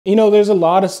You know, there's a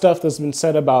lot of stuff that's been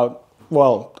said about,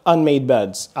 well, unmade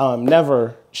beds.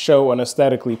 Never show an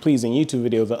aesthetically pleasing YouTube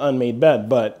video of the unmade bed,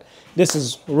 but this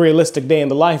is a realistic day in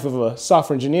the life of a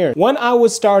software engineer. When I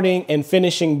was starting and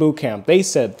finishing bootcamp, they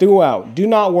said throughout, do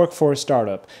not work for a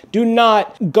startup. Do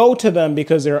not go to them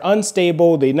because they're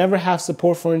unstable. They never have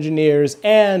support for engineers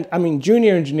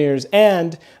junior engineers,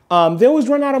 and they always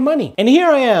run out of money. And here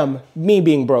I am, me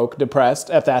being broke, depressed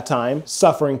at that time,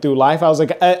 suffering through life. I was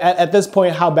like, at this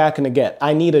point, how bad can it get?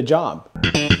 I need a job.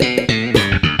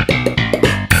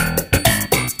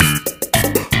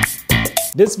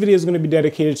 This video is going to be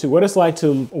dedicated to what it's like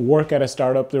to work at a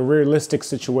startup, the realistic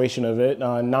situation of it,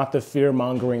 not the fear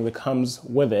mongering that comes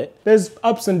with it. There's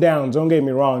ups and downs, don't get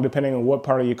me wrong, depending on what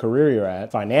part of your career you're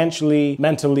at, financially,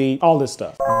 mentally, all this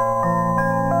stuff.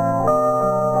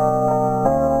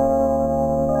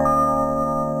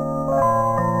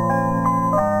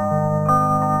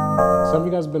 Some of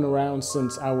you guys have been around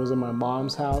since I was in my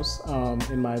mom's house,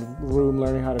 in my room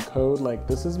learning how to code. Like,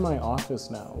 this is my office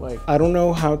now. Like, I don't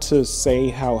know how to say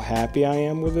how happy I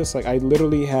am with this. Like, I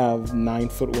literally have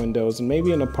 9-foot windows, and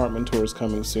maybe an apartment tour is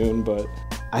coming soon, but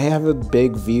I have a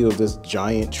big view of this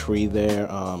giant tree there,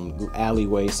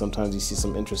 alleyway. Sometimes you see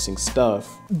some interesting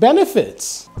stuff.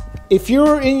 Benefits. If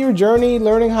you're in your journey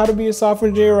learning how to be a software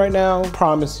engineer right now,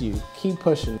 promise you, keep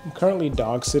pushing. I'm currently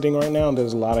dog sitting right now and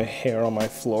there's a lot of hair on my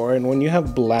floor, and when you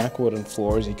have black wooden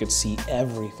floors, you can see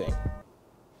everything.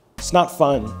 It's not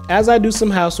fun. As I do some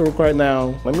housework right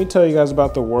now, let me tell you guys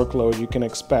about the workload you can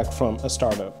expect from a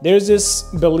startup. There's this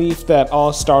belief that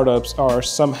all startups are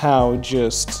somehow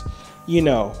just, you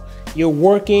know, you're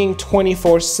working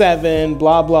 24/7,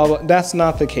 blah, blah, blah. That's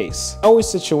not the case. Always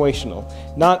situational.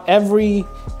 Not every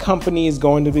company is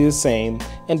going to be the same.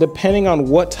 And depending on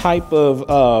what type of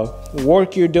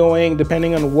work you're doing,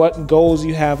 depending on what goals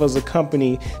you have as a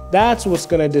company, that's what's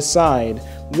gonna decide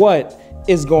what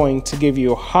is going to give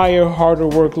you a higher, harder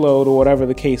workload, or whatever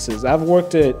the case is. I've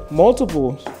worked at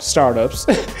multiple startups.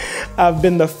 I've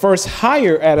been the first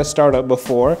hire at a startup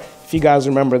before. If you guys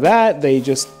remember that, they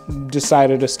just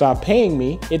decided to stop paying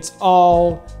me. It's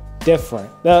all different.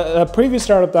 The previous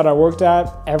startup that I worked at,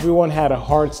 everyone had a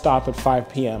hard stop at 5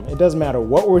 p.m. It doesn't matter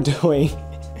what we're doing.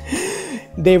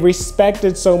 They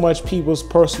respected so much people's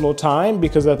personal time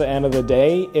because at the end of the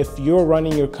day, if you're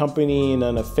running your company in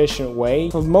an efficient way,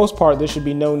 for the most part, there should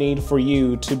be no need for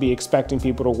you to be expecting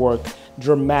people to work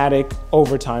dramatic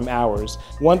overtime hours.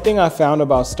 One thing I found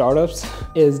about startups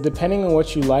is depending on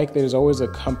what you like, there's always a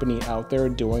company out there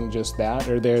doing just that,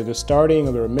 or they're the starting,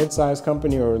 or they're a mid-sized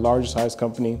company or a large-sized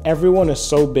company. Everyone is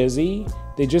so busy,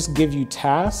 they just give you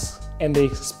tasks and they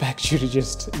expect you to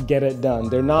just get it done.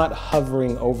 They're not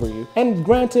hovering over you. And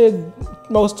granted,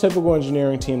 most typical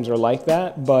engineering teams are like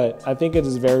that, but I think it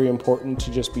is very important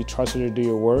to just be trusted to do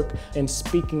your work. And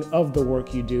speaking of the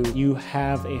work you do, you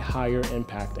have a higher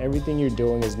impact. Everything you're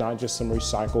doing is not just some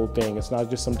recycled thing. It's not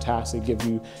just some task they give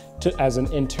you as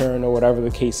an intern or whatever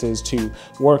the case is to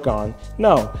work on.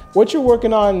 No, what you're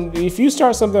working on, if you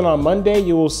start something on Monday,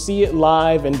 you will see it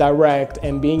live and direct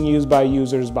and being used by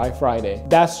users by Friday.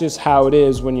 That's just how it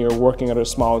is when you're working at a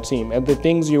small team. And the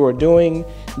things you are doing,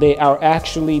 they are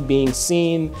actually being seen.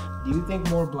 Do you think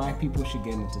more Black people should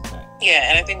get into tech?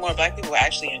 Yeah, and I think more Black people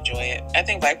actually enjoy it. I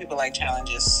think Black people like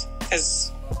challenges,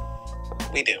 because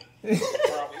we do. We're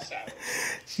always challenged.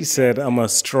 She said, I'm a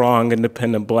strong,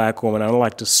 independent Black woman. I don't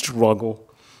like to struggle.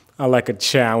 I like a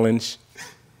challenge.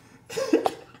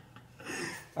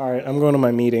 All right, I'm going to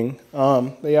my meeting.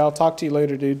 Yeah, I'll talk to you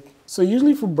later, dude. So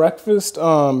usually for breakfast,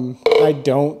 I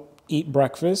don't eat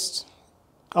breakfast.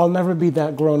 I'll never be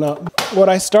that grown up. What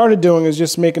I started doing is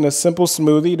just making a simple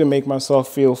smoothie to make myself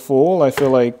feel full. I feel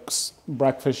like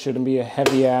breakfast shouldn't be a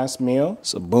heavy ass meal.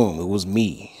 So boom, it was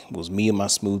me. It was me and my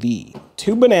smoothie.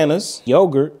 2 bananas,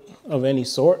 yogurt of any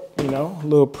sort, you know, a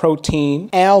little protein,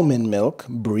 almond milk,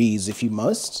 breeze if you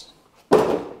must.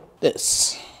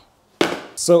 This.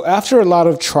 So after a lot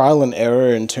of trial and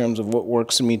error in terms of what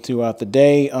works for me throughout the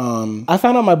day, I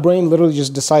found out my brain literally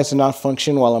just decides to not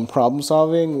function while I'm problem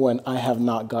solving when I have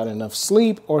not got enough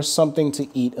sleep or something to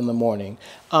eat in the morning.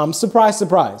 Surprise,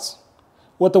 surprise.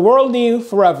 What the world knew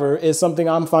forever is something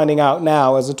I'm finding out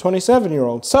now as a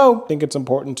 27-year-old. So I think it's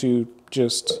important to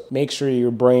just make sure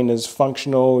your brain is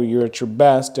functional, you're at your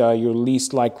best,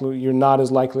 you're not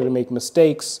as likely to make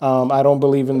mistakes. I don't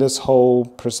believe in this whole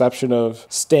perception of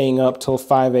staying up till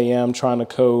 5 a.m. trying to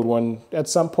code when at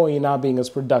some point you're not being as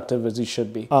productive as you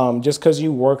should be. Just because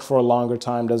you work for a longer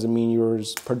time doesn't mean you're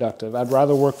as productive. I'd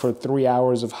rather work for 3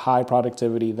 hours of high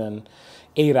productivity than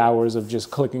 8 hours of just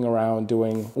clicking around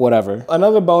doing whatever.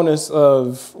 Another bonus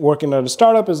of working at a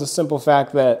startup is the simple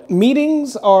fact that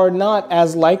meetings are not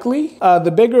as likely.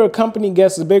 The bigger a company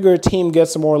gets, the bigger a team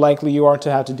gets, the more likely you are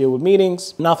to have to deal with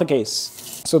meetings. Not the case.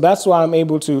 So that's why I'm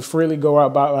able to freely go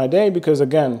about my day, because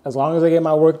again, as long as I get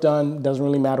my work done, it doesn't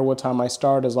really matter what time I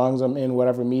start, as long as I'm in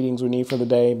whatever meetings we need for the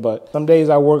day. But some days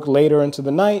I work later into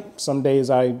the night, some days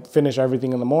I finish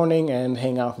everything in the morning and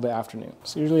hang out for the afternoon.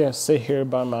 So usually I sit here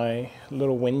by my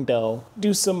little window,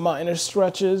 do some minor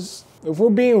stretches. If we're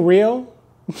being real,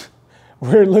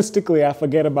 realistically, I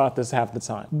forget about this half the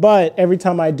time. But every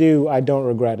time I do, I don't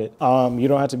regret it. You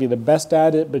don't have to be the best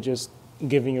at it, but just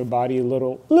giving your body a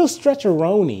little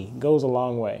stretcheroni goes a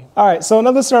long way. All right, so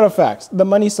another startup fact, the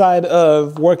money side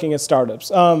of working at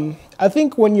startups. I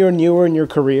think when you're newer in your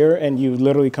career and you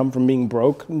literally come from being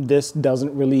broke, this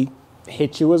doesn't really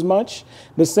hit you as much.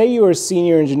 But say you're a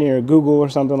senior engineer at Google or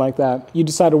something like that, you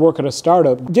decide to work at a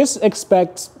startup, just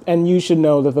expect, and you should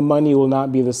know that the money will not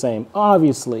be the same,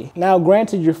 obviously. Now,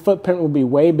 granted, your footprint will be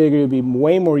way bigger, you'll be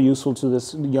way more useful to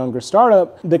this younger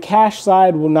startup. The cash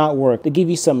side will not work. They give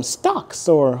you some stocks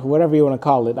or whatever you want to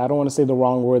call it. I don't want to say the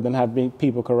wrong word and have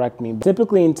people correct me.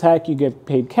 Typically in tech, you get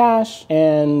paid cash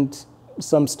and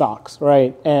some stocks,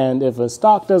 right? And if a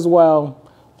stock does well,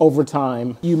 over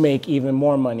time, you make even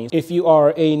more money. If you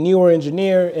are a newer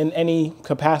engineer in any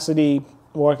capacity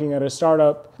working at a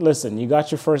startup, listen, you got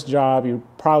your first job, you're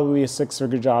probably a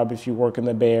six-figure job if you work in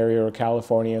the Bay Area or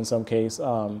California in some case.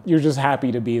 You're just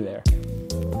happy to be there.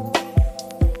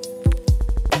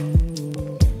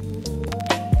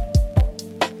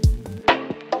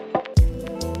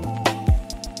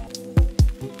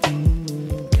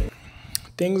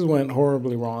 Things went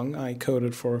horribly wrong. I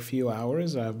coded for a few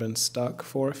hours. I've been stuck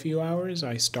for a few hours.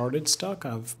 I started stuck.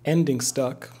 I'm ending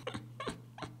stuck.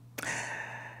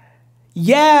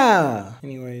 Yeah!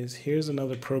 Anyways, here's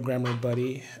another programmer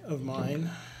buddy of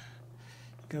mine.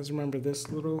 You guys remember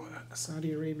this little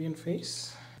Saudi Arabian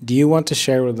face? Do you want to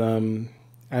share with them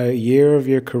a year of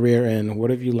your career and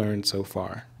what have you learned so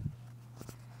far?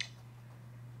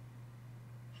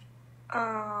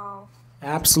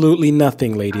 Absolutely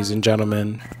nothing, ladies and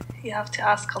gentlemen. You have to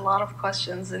ask a lot of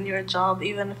questions in your job,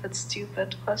 even if it's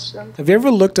stupid questions. Have you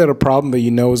ever looked at a problem that you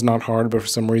know is not hard, but for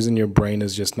some reason your brain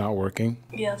is just not working?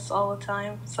 Yes, all the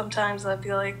time. Sometimes I'd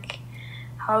be like,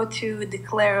 how to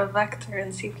declare a vector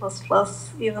in C++,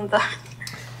 even though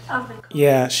I've been...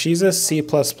 Yeah, she's a C++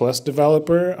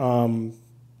 developer.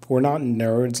 We're not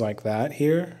nerds like that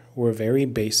here. We're very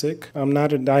basic.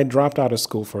 I dropped out of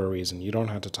school for a reason. You don't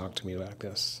have to talk to me like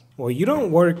this. Well, you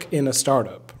don't work in a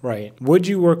startup, right? Would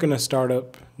you work in a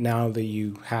startup now that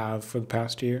you have for the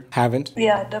past year? Haven't?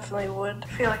 Yeah, I definitely would. I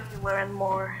feel like you learn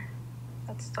more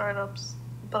at startups,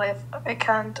 but I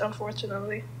can't,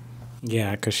 unfortunately.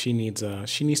 Yeah, because she needs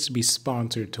to be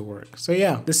sponsored to work. So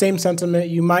yeah, the same sentiment.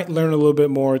 You might learn a little bit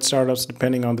more at startups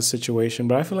depending on the situation,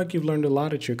 but I feel like you've learned a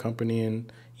lot at your company.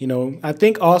 And you know, I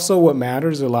think also what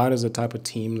matters a lot is the type of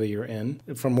team that you're in.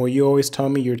 From what you always tell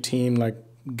me, your team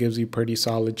gives you pretty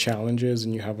solid challenges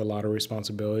and you have a lot of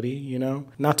responsibility, you know?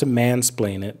 Not to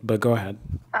mansplain it, but go ahead.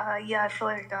 Yeah, I feel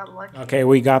like I got lucky. Okay,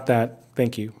 we got that.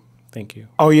 Thank you. Thank you.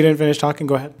 Oh, you didn't finish talking?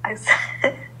 Go ahead.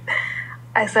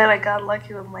 I said I got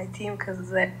lucky with my team because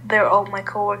they're all my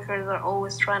coworkers are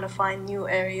always trying to find new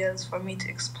areas for me to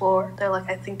explore. They're like,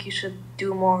 I think you should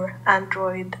do more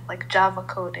Android, like Java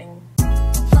coding.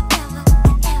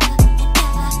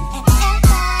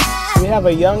 We have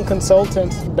a young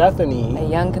consultant, Bethany. A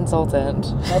young consultant.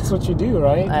 That's what you do,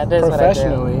 right? That is what I do.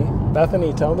 Professionally.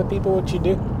 Bethany, tell the people what you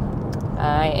do.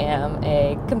 I am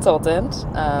a consultant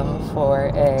for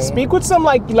a... Speak with some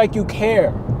like you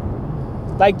care.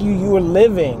 Like you are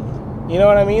living. You know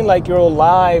what I mean? Like you're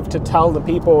alive to tell the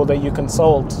people that you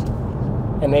consult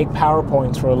and make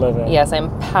PowerPoints for a living. Yes,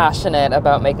 I'm passionate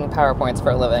about making PowerPoints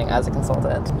for a living as a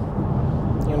consultant.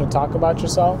 You want to talk about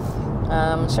yourself?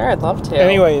 Sure, I'd love to.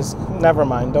 Anyways, never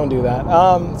mind. Don't do that.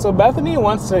 So Bethany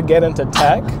wants to get into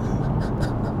tech.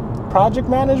 Project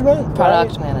management?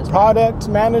 Product right? management. Product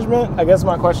management. I guess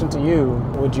my question to you,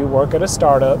 would you work at a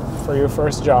startup for your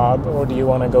first job or do you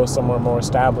want to go somewhere more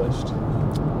established?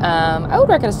 I would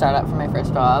work at a startup for my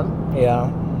first job.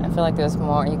 Yeah. I feel like there's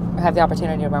more, you have the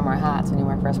opportunity to wear more hats when you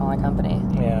work for a smaller company.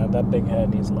 Yeah, that big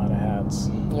head needs a lot of hats.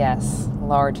 Yes,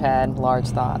 large head, large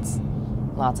thoughts,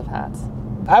 lots of hats.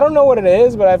 I don't know what it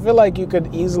is, but I feel like you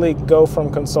could easily go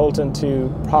from consultant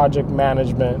to project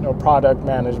management or product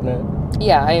management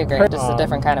Yeah, I agree. Just a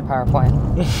different kind of PowerPoint.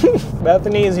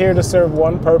 Bethany is here to serve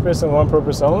one purpose and one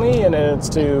purpose only, and it's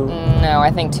to... No,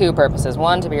 I think two purposes.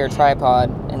 one, to be your tripod,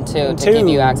 and two, to give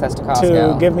you access to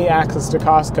Costco. To give me access to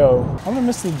Costco. I'm gonna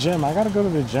miss the gym. I gotta go to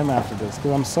the gym after this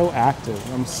because I'm so active.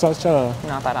 I'm such a...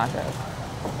 Not that active.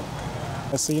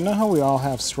 So you know how we all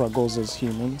have struggles as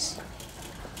humans?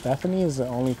 Bethany is the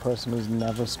only person who's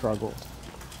never struggled.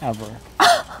 Ever.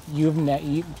 You've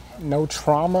no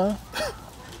trauma.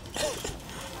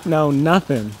 No,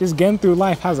 nothing. Just getting through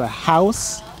life. Has a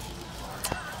house.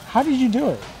 How did you do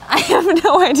it? I have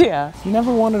no idea. You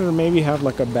never wanted to maybe have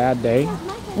like a bad day?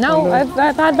 No, I've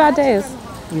had bad days.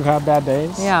 You've had bad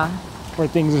days? Yeah. Where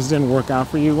things just didn't work out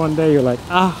for you one day? You're like,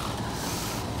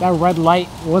 that red light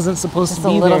wasn't supposed to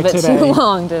be there today. Just a little bit too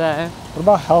long today. What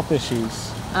about health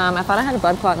issues? I thought I had a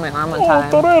blood clot in my arm one I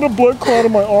time. thought I had a blood clot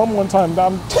in my arm one time.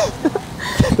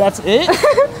 That's it?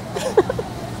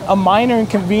 A minor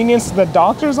inconvenience to the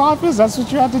doctor's office? That's what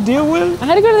you have to deal with? I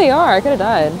had to go to the ER. I could have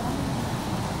died.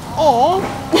 Oh.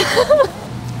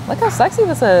 Look how sexy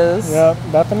this is. Yeah,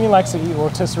 Bethany likes to eat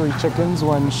rotisserie chickens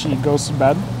when she goes to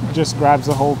bed. Just grabs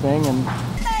the whole thing and...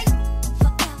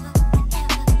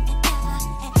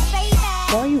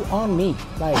 Why are you on me?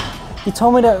 Like, you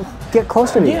told me to get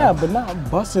closer to you. Yeah, but not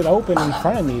bust it open in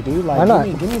front of me, dude. Like, why not?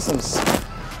 Give me some...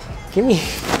 Give me...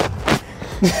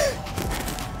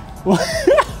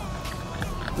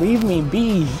 Leave me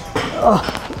be.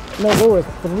 No, there were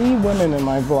 3 women in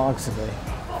my vlogs today.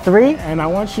 3? And I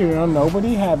want you to know,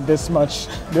 nobody had this much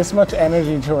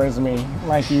energy towards me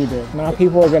like you did. Now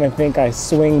people are gonna think I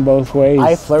swing both ways.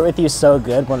 I flirt with you so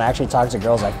good. When I actually talk to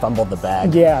girls, I fumbled the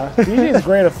bag. Yeah, DJ is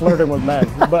great at flirting with men,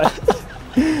 but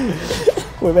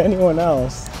with anyone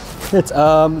else. It's,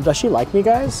 does she like me,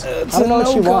 guys? I don't know what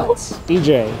she wants.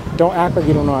 DJ, don't act like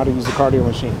you don't know how to use a cardio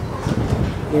machine.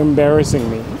 You're embarrassing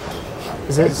me.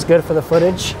 Is this good for the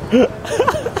footage? Do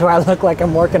I look like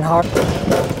I'm working hard?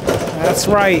 That's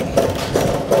right.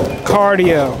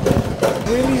 Cardio.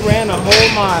 Really ran a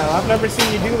whole mile. I've never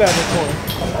seen you do that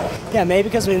before. Yeah, maybe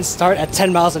because we didn't start at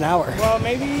 10 miles an hour. Well,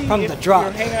 maybe from the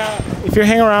drop. If you're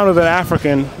hanging around with an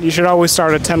African, you should always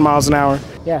start at 10 miles an hour.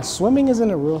 Yeah, swimming isn't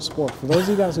a real sport. For those of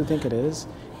you guys who think it is,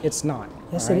 it's not.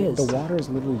 Yes, right? it is. The water is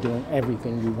literally doing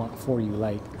everything you want for you.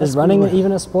 Like, is running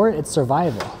even a sport? It's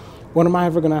survival. When am I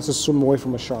ever gonna have to swim away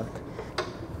from a shark?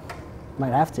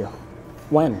 Might have to.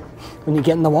 When? When you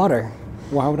get in the water.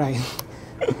 Why would I?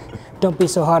 Don't be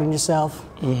so hard on yourself.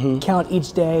 Count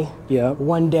each day. Yep.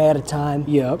 One day at a time.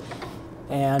 Yep.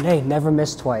 And hey, never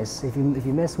miss twice. If you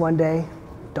miss one day,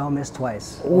 don't miss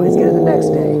twice. Always get it the next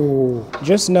day.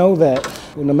 Just know that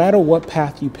no matter what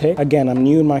path you pick, again, I'm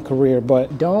new in my career,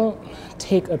 but don't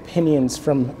take opinions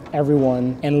from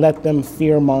everyone and let them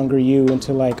fear-monger you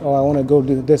into like, oh, I want to go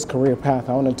do this career path.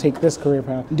 I want to take this career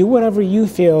path. Do whatever you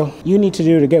feel you need to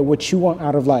do to get what you want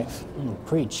out of life.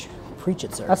 Preach. Preach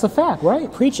it, sir. That's a fact,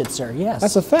 right? Preach it, sir, yes.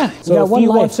 That's a fact. So if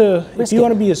you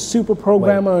want to be a super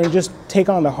programmer and just take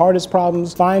on the hardest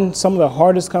problems, find some of the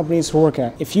hardest companies to work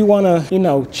at. If you want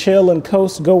to, chill and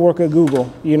coast, go work at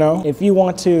Google, If you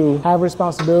want to have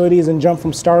responsibilities and jump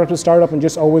from startup to startup and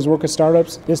just always work at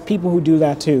startups, there's people who do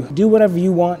that too. Do whatever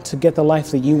you want to get the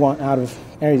life that you want out of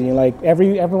everything. Like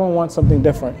everyone wants something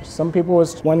different. Some people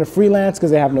just want to freelance because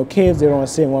they have no kids, they don't want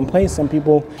to stay in one place. Some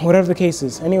people, whatever the case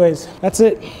is. Anyways, that's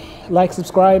it. Like,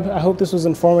 subscribe. I hope this was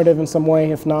informative in some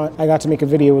way. If not, I got to make a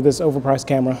video with this overpriced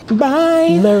camera.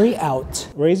 Bye! Larry out.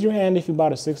 Raise your hand if you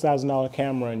bought a $6,000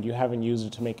 camera and you haven't used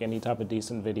it to make any type of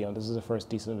decent video. This is the first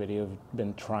decent video I've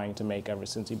been trying to make ever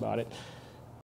since you bought it.